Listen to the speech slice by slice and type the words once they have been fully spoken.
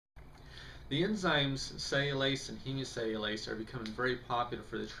The enzymes cellulase and hemicellulase are becoming very popular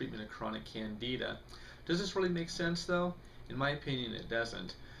for the treatment of chronic candida. Does this really make sense though? In my opinion, it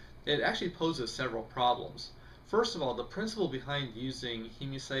doesn't. It actually poses several problems. First of all, the principle behind using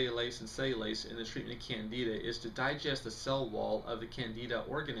hemicellulase and cellulase in the treatment of candida is to digest the cell wall of the candida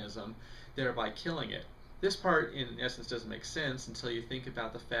organism, thereby killing it. This part, in essence, doesn't make sense until you think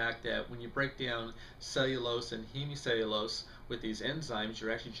about the fact that when you break down cellulose and hemicellulose with these enzymes, you're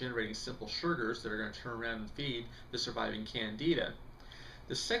actually generating simple sugars that are going to turn around and feed the surviving candida.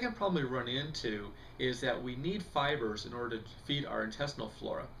 The second problem we run into is that we need fibers in order to feed our intestinal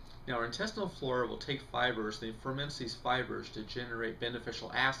flora. Now, our intestinal flora will take fibers, they ferment these fibers to generate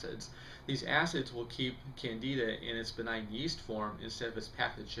beneficial acids. These acids will keep candida in its benign yeast form instead of its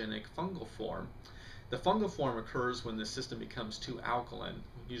pathogenic fungal form. The fungal form occurs when the system becomes too alkaline,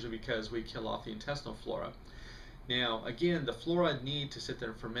 usually because we kill off the intestinal flora. Now, again, the flora need to sit there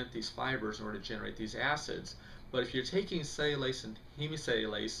and ferment these fibers in order to generate these acids. But if you're taking cellulase and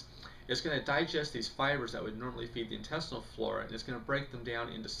hemicellulase, it's going to digest these fibers that would normally feed the intestinal flora, and it's going to break them down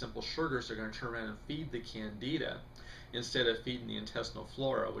into simple sugars that are going to turn around and feed the candida instead of feeding the intestinal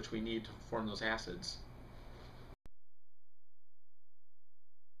flora, which we need to form those acids.